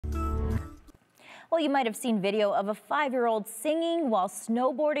Well, you might have seen video of a 5-year-old singing while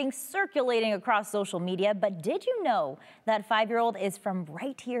snowboarding circulating across social media. But did you know that 5-year-old is from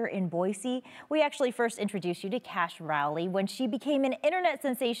right here in Boise? We actually first introduced you to Cash Rowley when she became an internet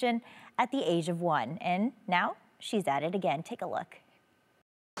sensation at the age of 1. And now she's at it again. Take a look.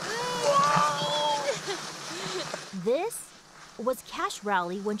 This was Cash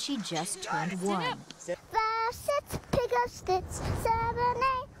Rowley when she just turned 1. 5, 6, pick up sticks, 7,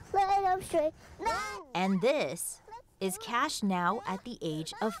 8, lay them straight. 9. And this is Cash now at the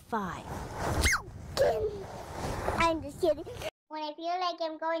age of 5. I'm just kidding. When I feel like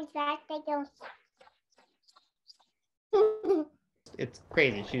I'm going fast, I go. It's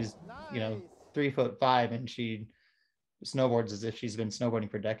crazy. She's, 3'5", and she snowboards as if she's been snowboarding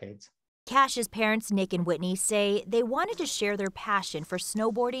for decades. Cash's parents, Nick and Whitney, say they wanted to share their passion for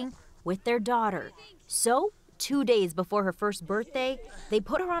snowboarding with their daughter. So, 2 days before her first birthday, they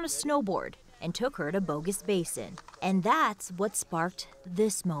put her on a snowboard and took her to Bogus Basin. And that's what sparked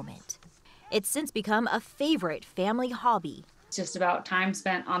this moment. It's since become a favorite family hobby. It's just about time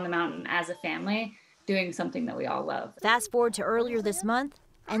spent on the mountain as a family, doing something that we all love. Fast forward to earlier this month,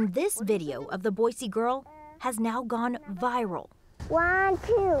 and this video of the Boise girl has now gone viral. 1,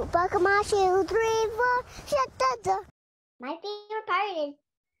 2, buckle my shoe, 3, 4, shut the door. My favorite part is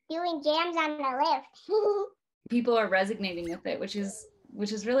doing jams on the lift. People are resonating with it, which is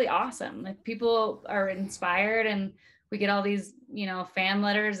really awesome. Like, people are inspired, and we get all these, fan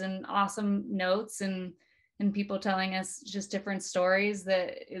letters and awesome notes and people telling us just different stories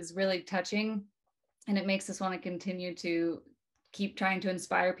that is really touching. And it makes us want to continue to keep trying to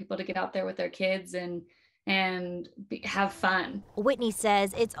inspire people to get out there with their kids and have fun. Whitney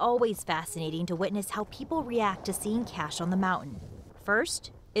says it's always fascinating to witness how people react to seeing Cash on the mountain.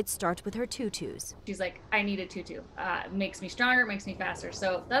 First, it starts with her tutus. She's like, I need a tutu. It makes me stronger, it makes me faster.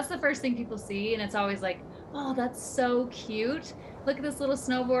 So that's the first thing people see, and it's always like, oh, that's so cute. Look at this little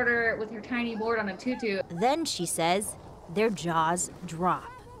snowboarder with her tiny board on a tutu. Then, she says, their jaws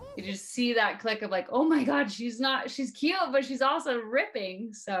drop. You just see that click of like, oh my God, she's cute, but she's also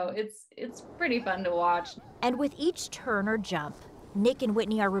ripping. So it's pretty fun to watch. And with each turn or jump, Nick and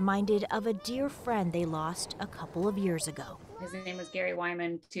Whitney are reminded of a dear friend they lost a couple of years ago. His name was Gary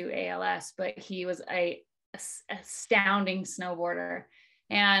Wyman to ALS, but he was a astounding snowboarder.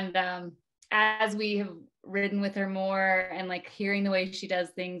 And as we have ridden with her more and like hearing the way she does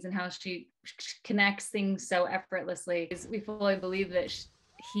things and how she connects things so effortlessly, we fully believe that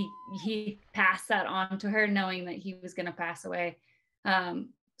he passed that on to her, knowing that he was going to pass away.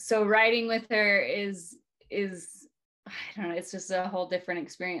 So riding with her is I don't know, it's just a whole different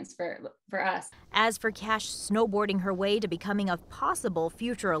experience for us. As for Cash snowboarding her way to becoming a possible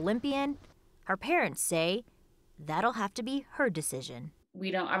future Olympian, her parents say that'll have to be her decision. I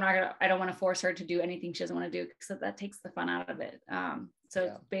don't want to force her to do anything she doesn't want to do, because that takes the fun out of it.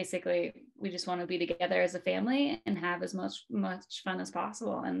 Basically, we just want to be together as a family and have as much fun as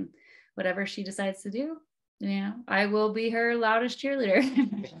possible. And whatever she decides to do, I will be her loudest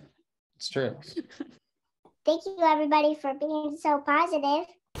cheerleader. It's true. Thank you, everybody, for being so positive.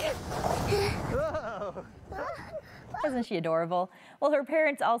 Isn't she adorable? Well, her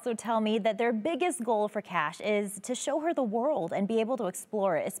parents also tell me that their biggest goal for Cash is to show her the world and be able to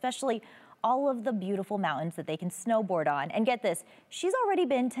explore it, especially all of the beautiful mountains that they can snowboard on. And get this, she's already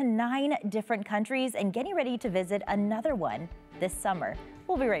been to 9 different countries and getting ready to visit another one this summer.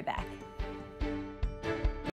 We'll be right back.